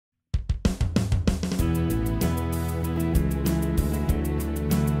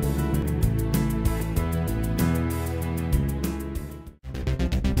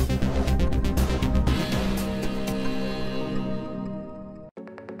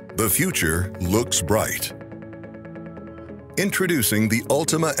The future looks bright. Introducing the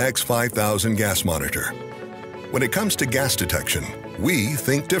ULTIMA X5000 Gas Monitor. When it comes to gas detection, we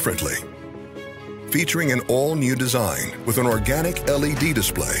think differently. Featuring an all-new design with an organic LED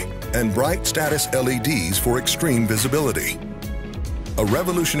display and bright status LEDs for extreme visibility. A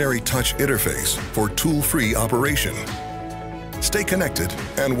revolutionary touch interface for tool-free operation. Stay connected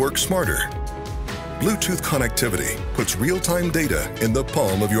and work smarter. Bluetooth connectivity puts real-time data in the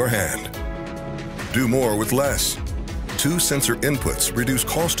palm of your hand. Do more with less. 2 sensor inputs reduce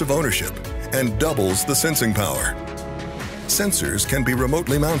cost of ownership and doubles the sensing power. Sensors can be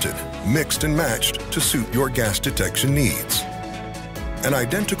remotely mounted, mixed and matched to suit your gas detection needs. An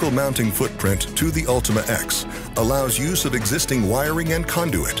identical mounting footprint to the ULTIMA X allows use of existing wiring and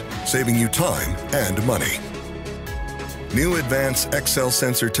conduit, saving you time and money. New advanced XCell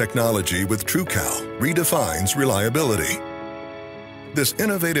sensor technology with TruCal redefines reliability. This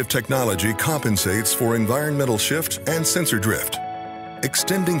innovative technology compensates for environmental shift and sensor drift,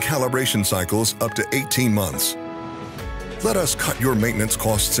 extending calibration cycles up to 18 months. Let us cut your maintenance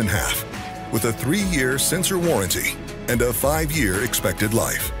costs in half with a 3-year sensor warranty and a 5-year expected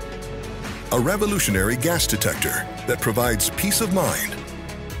life. A revolutionary gas detector that provides peace of mind.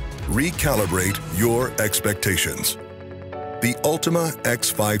 Recalibrate your expectations. The ULTIMA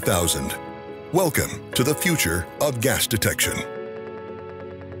X5000. Welcome to the future of gas detection.